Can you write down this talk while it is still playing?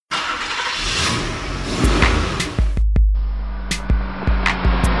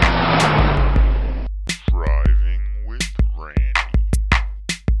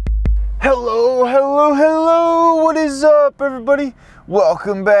everybody?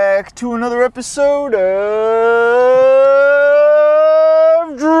 Welcome back to another episode of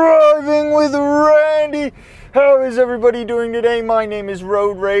Driving with Randy. How is everybody doing today? My name is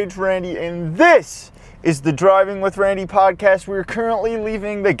Road Rage Randy, and this is the Driving with Randy podcast. We're currently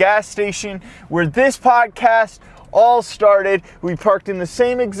leaving the gas station where this podcast all started. We parked in the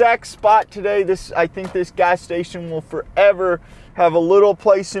same exact spot today. I think this gas station will forever have a little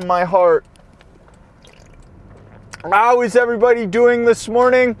place in my heart. How is everybody doing this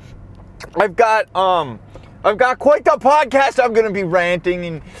morning? I've got quite the podcast. I'm going to be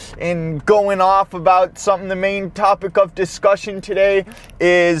ranting and going off about something. The main topic of discussion today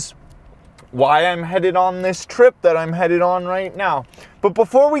is why I'm headed on this trip that I'm headed on right now. But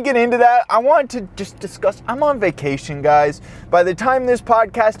before we get into that, I want to just discuss, I'm on vacation, guys. By the time this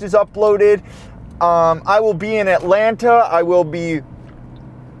podcast is uploaded, I will be in Atlanta. I will be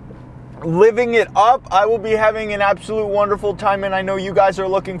living it up. I will be having an absolute wonderful time, and I know you guys are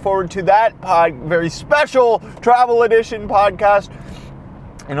looking forward to that very special travel edition podcast.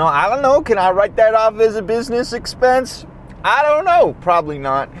 You know, I don't know, can I write that off as a business expense? I don't know, probably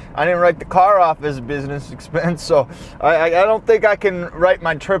not. I didn't write the car off as a business expense, so I don't think I can write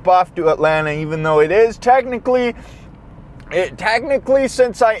my trip off to Atlanta, even though it is technically,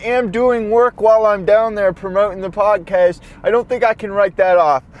 since I am doing work while I'm down there promoting the podcast, I don't think I can write that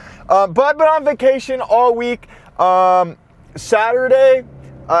off. But I've been on vacation all week. Saturday,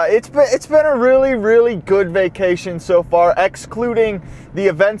 it's been a really, really good vacation so far, excluding the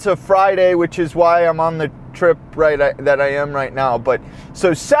events of Friday, which is why I'm on the trip that I am right now. But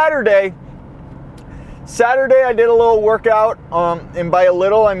so Saturday I did a little workout, and by a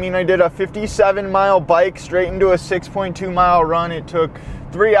little I mean I did a 57-mile bike straight into a 6.2-mile run. It took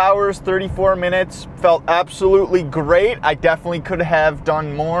 3 hours, 34 minutes, felt absolutely great. I definitely could have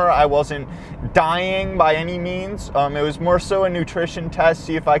done more. I wasn't dying by any means. It was more so a nutrition test,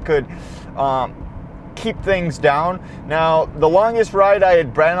 see if I could keep things down. Now, the longest ride I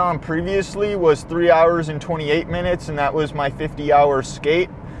had been on previously was 3 hours and 28 minutes, and that was my 50-hour skate,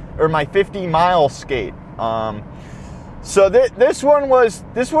 or my 50-mile skate. So this one was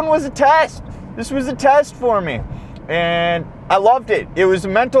a test. This was a test for me, and I loved it. It was a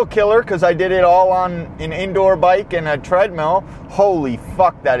mental killer because I did it all on an indoor bike and a treadmill. Holy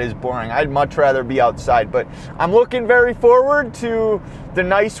fuck, that is boring. I'd much rather be outside, but I'm looking very forward to the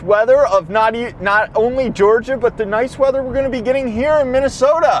nice weather of not only Georgia, but the nice weather we're going to be getting here in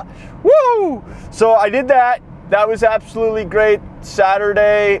Minnesota. Woo! So I did that. That was absolutely great.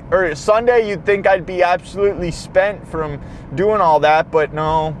 Saturday or Sunday, you'd think I'd be absolutely spent from doing all that, but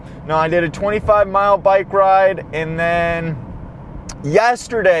no, I did a 25-mile bike ride, and then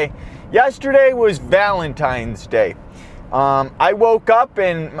yesterday was Valentine's Day. I woke up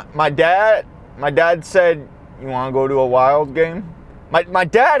and my dad said, "You want to go to a Wild game?" My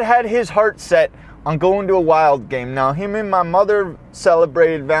dad had his heart set on going to a Wild game. Now, him and my mother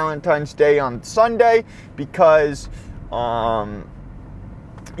celebrated Valentine's Day on Sunday because, they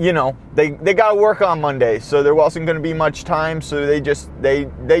got to work on Monday, so there wasn't going to be much time, so they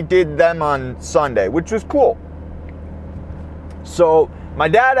did them on Sunday, which was cool. So my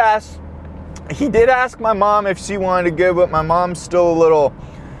dad he did ask my mom if she wanted to go, but my mom's still a little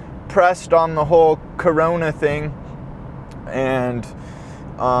pressed on the whole Corona thing, and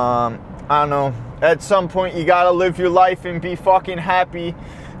I don't know, at some point you gotta live your life and be fucking happy,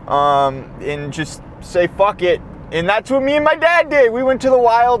 and just say fuck it. And that's what me and my dad did. We went to the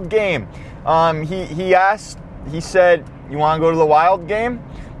Wild game. He said, "You want to go to the Wild game?"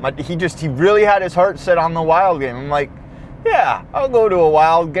 He really had his heart set on the Wild game. I'm like, yeah, I'll go to a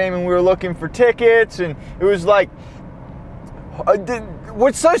Wild game. And we were looking for tickets, and it was like,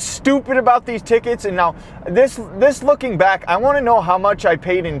 what's so stupid about these tickets? And now this looking back, I want to know how much I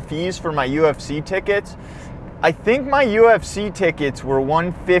paid in fees for my UFC tickets. I think my UFC tickets were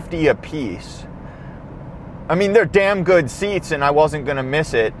 $150 a piece. I mean, they're damn good seats, and I wasn't going to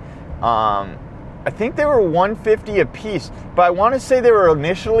miss it. I think they were $150 a piece, but I want to say they were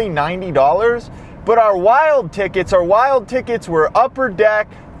initially $90. But our Wild tickets were upper deck,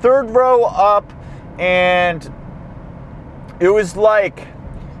 third row up, and it was like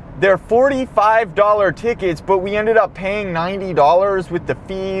they're $45 tickets, but we ended up paying $90 with the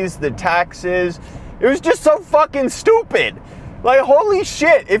fees, the taxes. It was just so fucking stupid. Like, holy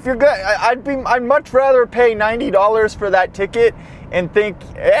shit, if you're good, I'd much rather pay $90 for that ticket and think,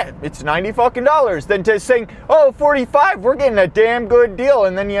 it's $90 fucking dollars, than to saying, oh, $45, we're getting a damn good deal,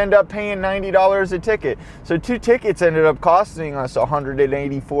 and then you end up paying $90 a ticket. So 2 tickets ended up costing us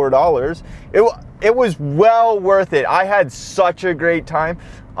 $184. It was well worth it. I had such a great time.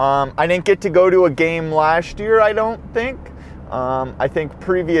 I didn't get to go to a game last year, I don't think. I think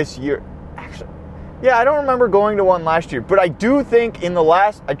previous year, actually, yeah, I don't remember going to one last year, but I do think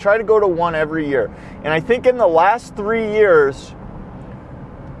I try to go to one every year. And I think in the last 3 years,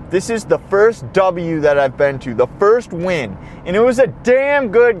 this is the first W that I've been to, the first win. And it was a damn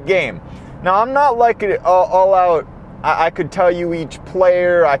good game. Now, I'm not like it all out. I could tell you each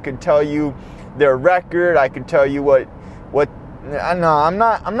player. I could tell you their record. I could tell you what. No, I'm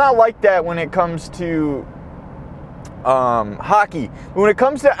not like that when it comes to hockey. When it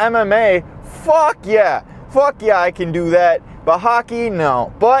comes to MMA, fuck yeah, I can do that. But hockey,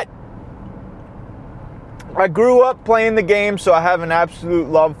 no. But I grew up playing the game, so I have an absolute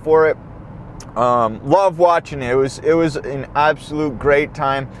love for it. Love watching it. It was an absolute great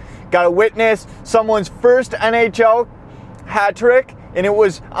time. Got to witness someone's first NHL hat trick, and it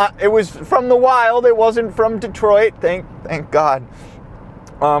was from the Wild. It wasn't from Detroit. Thank God.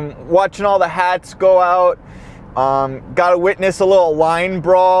 Watching all the hats go out. Got to witness a little line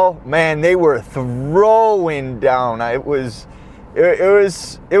brawl. Man, they were throwing down. It was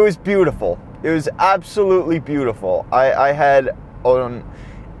beautiful. It was absolutely beautiful. I had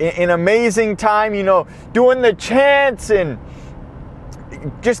an amazing time, doing the chants and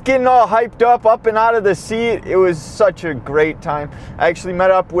just getting all hyped up and out of the seat. It was such a great time. I actually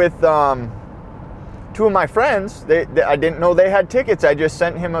met up with 2 of my friends. I didn't know they had tickets. I just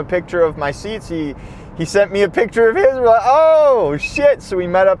sent him a picture of my seats. He sent me a picture of his. We're like, oh shit! So we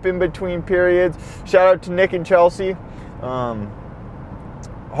met up in between periods. Shout out to Nick and Chelsea.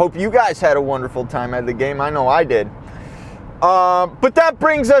 Hope you guys had a wonderful time at the game. I know I did. But that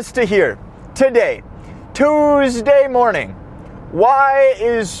brings us to here today, Tuesday morning. Why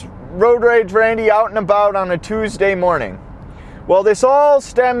is Road Rage Randy out and about on a Tuesday morning? Well, this all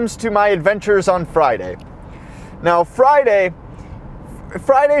stems to my adventures on Friday. Now, Friday's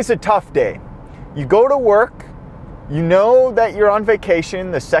a tough day. You go to work, you know that you're on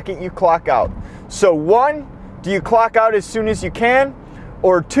vacation the second you clock out. So 1, do you clock out as soon as you can?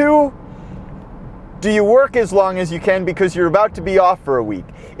 Or 2, do you work as long as you can because you're about to be off for a week?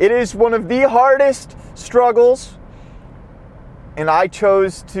 It is one of the hardest struggles. And I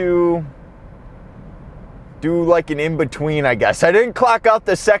chose to do like an in-between, I guess. I didn't clock out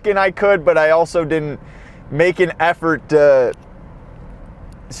the second I could, but I also didn't make an effort to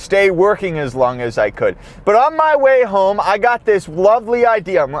stay working as long as I could. But on my way home, I got this lovely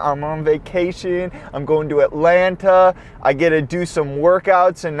idea. I'm on vacation. I'm going to Atlanta. I get to do some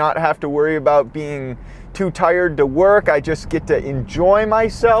workouts and not have to worry about being too tired to work. I just get to enjoy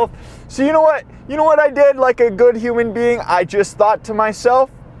myself. So you know what I did like a good human being? I just thought to myself,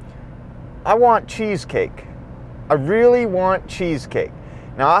 I want cheesecake. I really want cheesecake.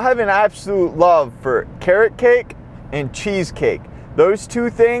 Now I have an absolute love for carrot cake and cheesecake. Those 2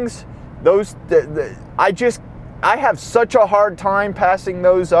 things, I have such a hard time passing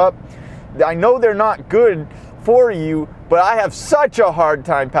those up. I know they're not good for you, but I have such a hard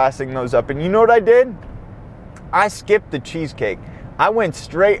time passing those up. And you know what I did? I skipped the cheesecake. I went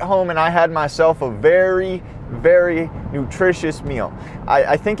straight home and I had myself a very, very nutritious meal.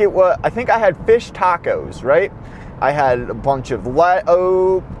 I think I had fish tacos, right? I had a bunch of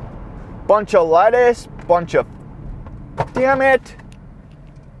lettuce, damn it.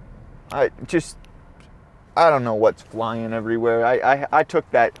 I don't know what's flying everywhere. I took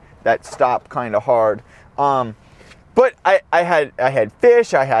that stop kind of hard. But I had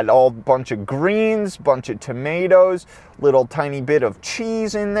fish, I had a bunch of greens, bunch of tomatoes, little tiny bit of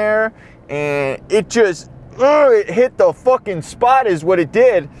cheese in there, and it just, it hit the fucking spot is what it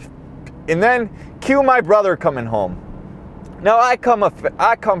did. And then cue my brother coming home. Now I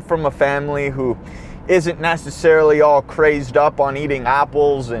come from a family who isn't necessarily all crazed up on eating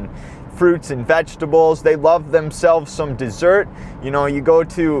apples and fruits and vegetables. They love themselves some dessert.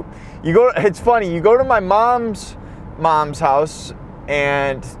 It's funny, you go to my mom's house,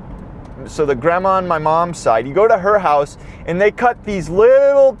 and so the grandma on my mom's side, you go to her house and they cut these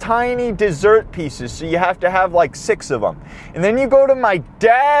little tiny dessert pieces, so you have to have like 6 of them. And then you go to my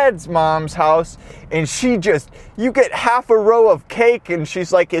dad's mom's house and you get half a row of cake and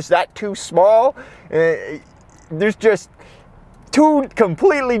she's like, is that too small? There's just 2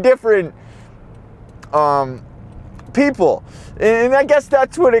 completely different people. And I guess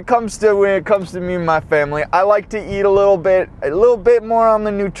that's what it comes to when it comes to me and my family. I like to eat a little bit more on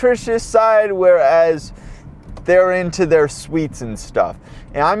the nutritious side, whereas they're into their sweets and stuff.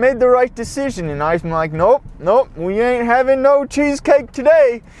 And I made the right decision, and I'm like, nope, we ain't having no cheesecake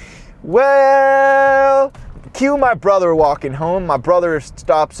today. Well, cue my brother walking home. My brother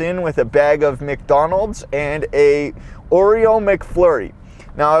stops in with a bag of McDonald's and a Oreo McFlurry.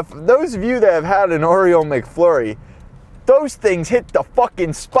 Now, if those of you that have had an Oreo McFlurry, those things hit the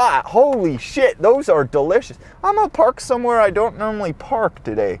fucking spot. Holy shit, those are delicious. I'm gonna park somewhere I don't normally park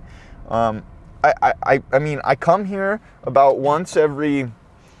today. I mean, I come here about once every,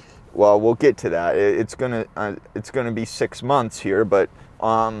 well, we'll get to that. It's gonna be 6 months here, but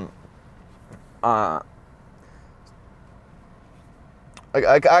I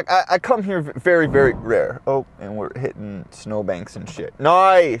come here very, very rare. Oh, and we're hitting snowbanks and shit.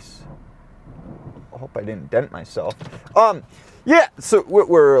 Nice. I hope I didn't dent myself. Yeah, so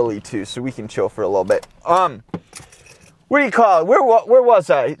we're early too, so we can chill for a little bit. What do you call it? Where was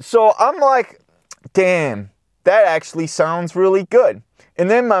I? So I'm like, damn, that actually sounds really good. And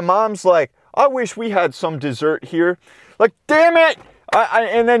then my mom's like, I wish we had some dessert here. Like, damn it.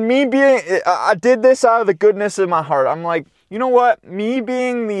 And then I did this out of the goodness of my heart. I'm like, you know what? Me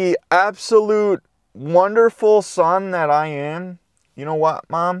being the absolute wonderful son that I am, you know what,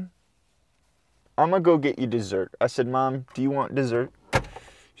 Mom? I'm going to go get you dessert. I said, Mom, do you want dessert?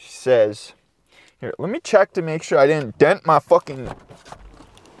 She says, here, let me check to make sure I didn't dent my fucking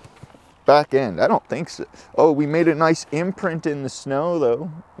back end. I don't think so. Oh, we made a nice imprint in the snow,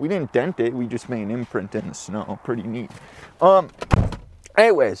 though. We didn't dent it. We just made an imprint in the snow. Pretty neat.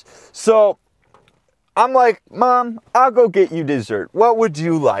 Anyways, so I'm like, Mom, I'll go get you dessert. What would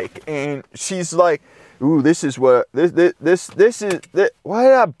you like? And she's like, ooh, this is what, this is, why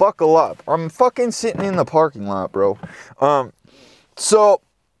did I buckle up? I'm fucking sitting in the parking lot, bro. So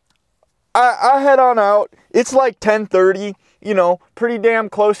I head on out. It's like 10:30, you know, pretty damn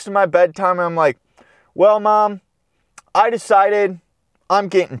close to my bedtime. I'm like, well, Mom, I decided I'm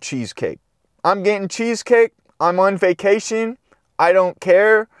getting cheesecake. I'm getting cheesecake. I'm on vacation. I don't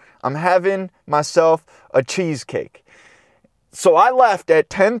care. I'm having myself a cheesecake. So I left at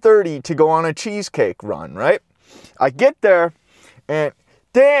 10:30 to go on a cheesecake run, right? I get there and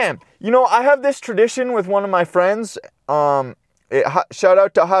damn, you know, I have this tradition with one of my friends. Shout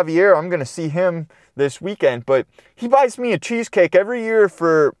out to Javier. I'm going to see him this weekend, but he buys me a cheesecake every year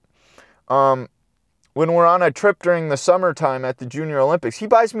for when we're on a trip during the summertime at the Junior Olympics. He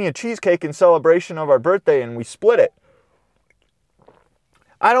buys me a cheesecake in celebration of our birthday and we split it.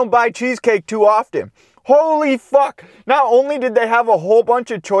 I don't buy cheesecake too often. Holy fuck. Not only did they have a whole bunch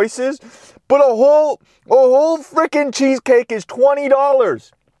of choices, but a whole freaking cheesecake is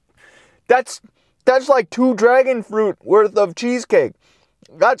 $20. That's like 2 dragon fruit worth of cheesecake.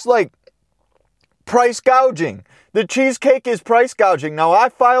 That's like price gouging. The cheesecake is price gouging. Now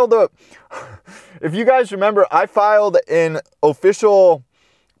if you guys remember, I filed an official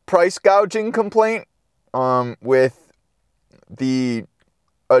price gouging complaint with the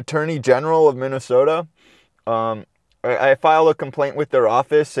Attorney General of Minnesota. I filed a complaint with their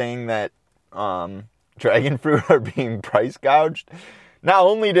office saying that dragon fruit are being price gouged. Not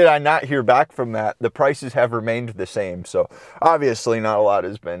only did I not hear back from that, the prices have remained the same. So obviously not a lot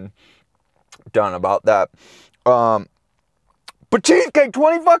has been done about that. But cheesecake,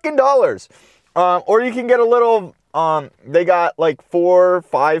 $20 fucking dollars. Or you can get a little, they got like 4,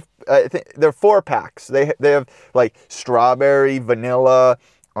 5, I think they're 4 packs. They have like strawberry, vanilla,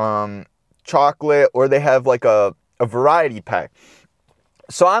 chocolate, or they have like a variety pack.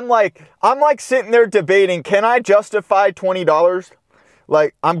 So I'm like sitting there debating, can I justify $20?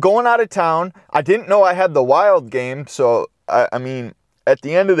 Like, I'm going out of town. I didn't know I had the Wild game, so I mean, at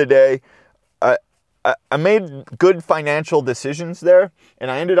the end of the day, I made good financial decisions there, and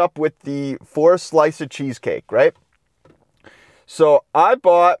I ended up with the 4 slice of cheesecake, right? So I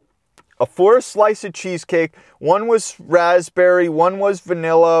bought a 4 slice of cheesecake. One was raspberry, one was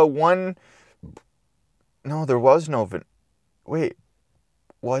vanilla, no, there was no wait,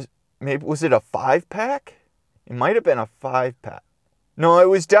 was it a 5-pack? It might have been a 5-pack. No, it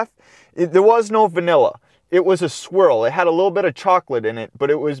was there was no vanilla. It was a swirl. It had a little bit of chocolate in it, but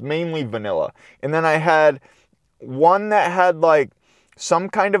it was mainly vanilla. And then I had one that had like some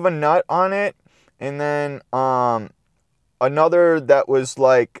kind of a nut on it, and then another that was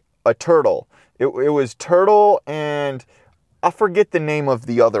like a turtle. It was turtle, and I forget the name of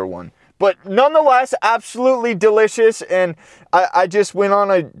the other one. But nonetheless, absolutely delicious, and I just went on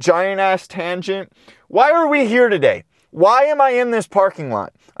a giant-ass tangent. Why are we here today? Why am I in this parking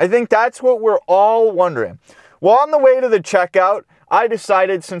lot? I think that's what we're all wondering. Well, on the way to the checkout, I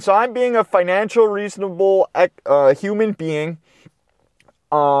decided, since I'm being a financial reasonable human being,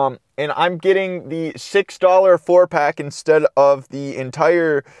 and I'm getting the $6 4-pack instead of the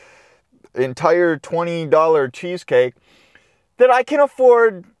entire $20 cheesecake, that I can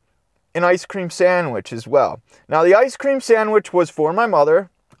afford an ice cream sandwich as well. Now, the ice cream sandwich was for my mother.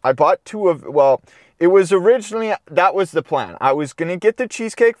 I bought 2 of, well, it was originally, that was the plan. I was going to get the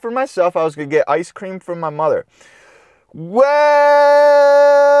cheesecake for myself. I was going to get ice cream from my mother. Well,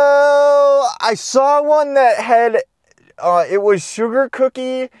 I saw one that had, it was sugar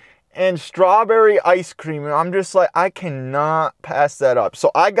cookie and strawberry ice cream. And I'm just like, I cannot pass that up.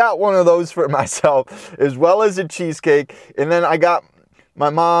 So I got one of those for myself, as well as a cheesecake. And then I got my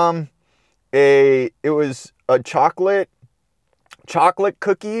mom it was a chocolate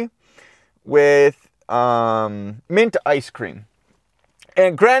cookie with mint ice cream.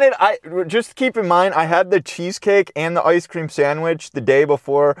 And granted, just keep in mind, I had the cheesecake and the ice cream sandwich the day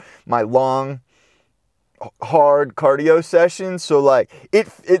before my long, hard cardio session. So like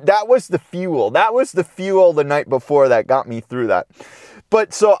that was the fuel. That was the fuel the night before that got me through that.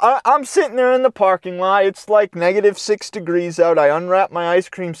 But so I'm sitting there in the parking lot. It's like -6 degrees out. I unwrap my ice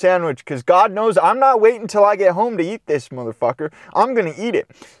cream sandwich because God knows I'm not waiting until I get home to eat this motherfucker. I'm going to eat it.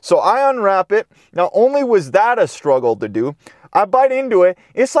 So I unwrap it. Now, only was that a struggle to do. I bite into it.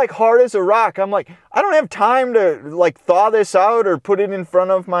 It's like hard as a rock. I'm like, I don't have time to like thaw this out or put it in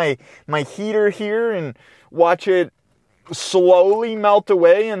front of my heater here and watch it slowly melt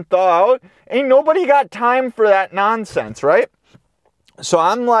away and thaw out. Ain't nobody got time for that nonsense, right? So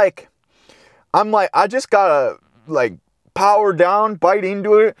I'm like, I just gotta like power down, bite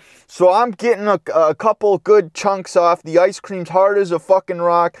into it. So I'm getting a couple good chunks off. The ice cream's hard as a fucking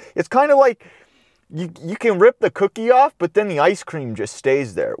rock. It's kind of like you can rip the cookie off, but then the ice cream just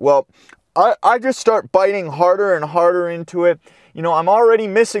stays there. Well, I just start biting harder and harder into it. You know, I'm already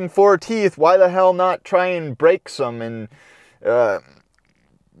missing 4 teeth. Why the hell not try and break some and, I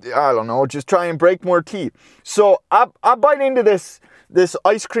don't know, just try and break more teeth. So I bite into this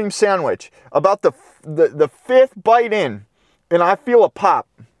ice cream sandwich. About the 5th bite in, and I feel a pop.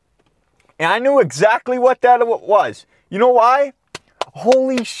 And I knew exactly what that was. You know why?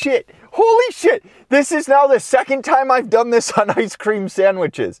 Holy shit. This is now the 2nd time I've done this on ice cream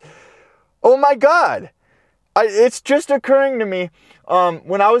sandwiches. Oh my God. It's just occurring to me.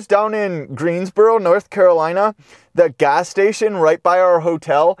 When I was down in Greensboro, North Carolina, the gas station right by our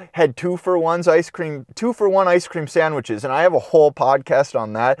hotel had 2-for-1 ice cream sandwiches. And I have a whole podcast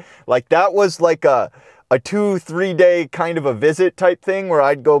on that. Like that was like a 2-3 day kind of a visit type thing where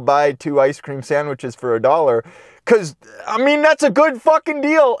I'd go buy 2 ice cream sandwiches for $1. Cause, I mean, that's a good fucking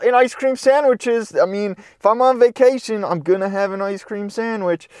deal in ice cream sandwiches. I mean, if I'm on vacation, I'm gonna have an ice cream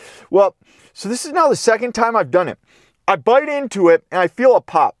sandwich. Well, so this is now the 2nd time I've done it. I bite into it and I feel a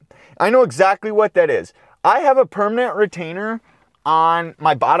pop. I know exactly what that is. I have a permanent retainer on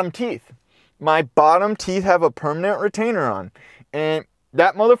my bottom teeth. My bottom teeth have a permanent retainer on. And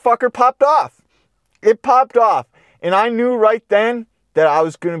that motherfucker popped off. It popped off. And I knew right then that I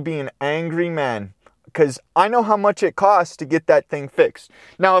was gonna be an angry man. Because I know how much it costs to get that thing fixed.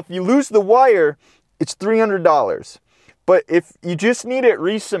 Now, if you lose the wire, it's $300. But if you just need it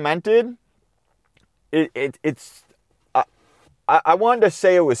re-cemented, it's I wanted to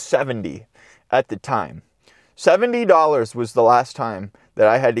say it was $70 at the time. $70 was the last time that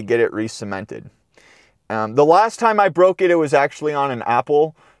I had to get it re-cemented. The last time I broke it, it was actually on an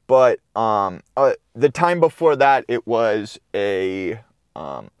Apple. But the time before that, it was a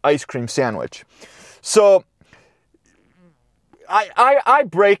ice cream sandwich. So I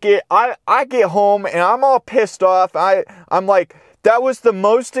break it. I get home and I'm all pissed off. I'm like, that was the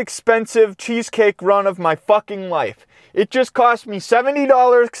most expensive cheesecake run of my fucking life. It just cost me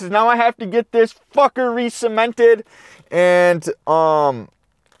 $70 because now I have to get this fucker re-cemented. And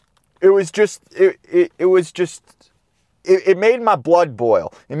it made my blood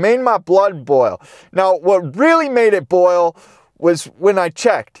boil. It made my blood boil. Now, what really made it boil was when I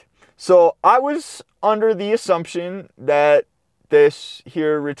checked. So I was under the assumption that this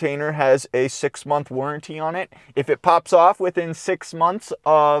here retainer has a 6-month warranty on it. If it pops off within 6 months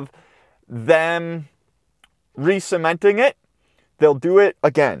of them re-cementing it, they'll do it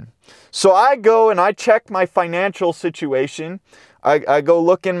again. So I go and I check my financial situation. I go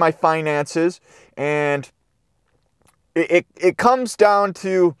look in my finances, and it comes down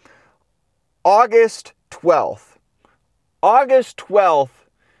to August 12th. August 12th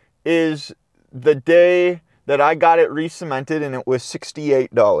is the day that I got it re-cemented, and it was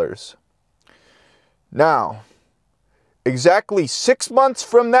 $68. Now, exactly 6 months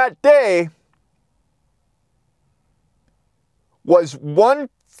from that day was one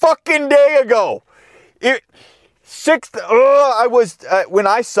fucking day ago. When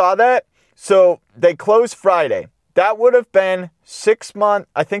I saw that, so they closed Friday. That would have been 6 months.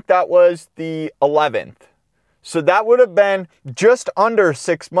 I think that was the 11th. So that would have been just under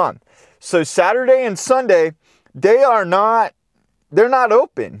 6 months. So Saturday and Sunday, they're not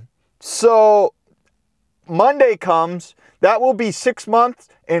open. So Monday comes, that will be 6 months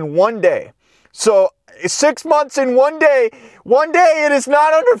and 1 day. So 6 months in one day, it is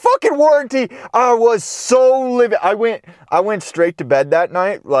not under fucking warranty. I was so livid. I went straight to bed that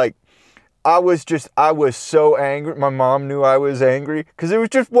night. Like, I was so angry. My mom knew I was angry because it was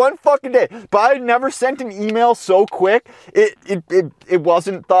just one fucking day. But I had never sent an email so quick. It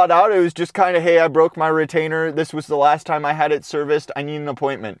wasn't thought out. It was just kind of, hey, I broke my retainer. This was the last time I had it serviced. I need an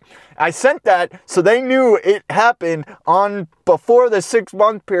appointment. I sent that so they knew it happened on before the 6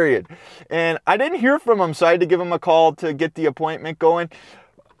 month period. And I didn't hear from them, so I had to give them a call to get the appointment going.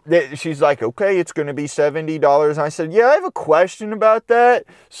 She's like, okay, it's going to be $70. And I said, yeah, I have a question about that.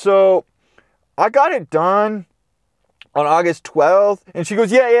 So I got it done on August 12th, and she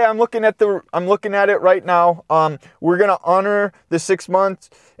goes, yeah, I'm looking at it right now. We're gonna honor the 6 months,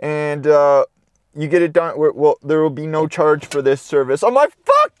 and you get it done. Well, there will be no charge for this service. I'm like,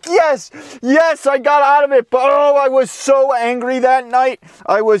 fuck yes, I got out of it. But oh, I was so angry that night.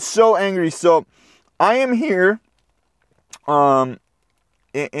 I was so angry. So I am here, in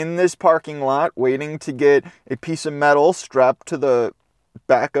this parking lot, waiting to get a piece of metal strapped to the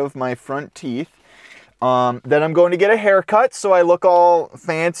back of my front teeth. Then I'm going to get a haircut so I look all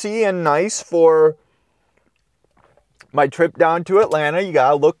fancy and nice for my trip down to Atlanta. You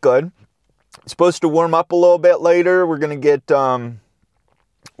gotta look good. It's supposed to warm up a little bit later. We're gonna get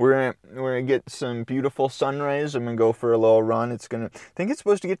we're gonna get some beautiful sun rays. I'm gonna go for a little run. I think it's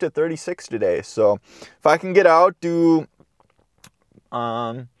supposed to get to 36 today. So if I can get out, do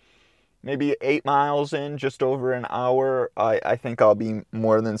maybe 8 miles in just over an hour, I think I'll be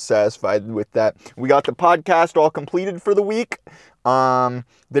more than satisfied with that. We got the podcast all completed for the week. The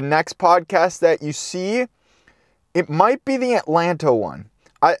next podcast that you see, it might be the Atlanta one.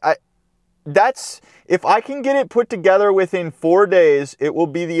 If I can get it put together within 4 days, it will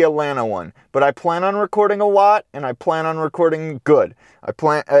be the Atlanta one. But I plan on recording a lot, and I plan on recording good. I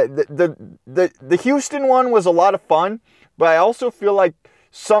plan the Houston one was a lot of fun, but I also feel like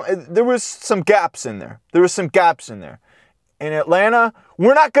there was some gaps in there. In Atlanta,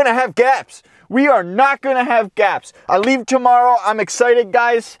 we're not going to have gaps. We are not going to have gaps. I leave tomorrow. I'm excited,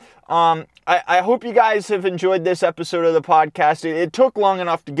 guys. I hope you guys have enjoyed this episode of the podcast. It took long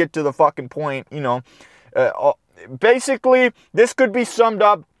enough to get to the fucking point, you know. Basically, this could be summed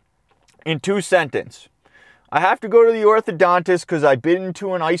up in 2 sentences. I have to go to the orthodontist because I bit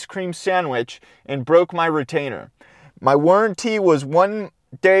into an ice cream sandwich and broke my retainer. My warranty was 1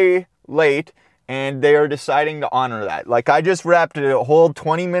 day late, and they are deciding to honor that. Like, I just wrapped a whole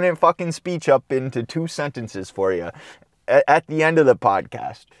 20-minute fucking speech up into 2 sentences for you at the end of the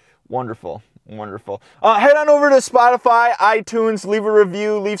podcast. Wonderful. Head on over to Spotify, iTunes, leave a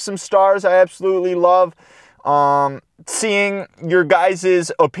review, leave some stars. I absolutely love seeing your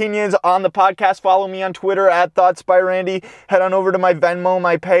guys' opinions on the podcast. Follow me on Twitter at ThoughtsByRandy. Head on over to my Venmo,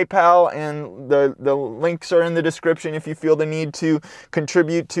 my PayPal, and the links are in the description if you feel the need to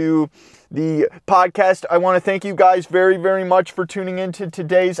contribute to the podcast. I want to thank you guys very, very much for tuning into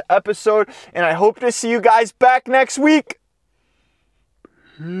today's episode, and I hope to see you guys back next week.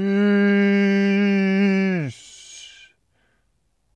 Peace.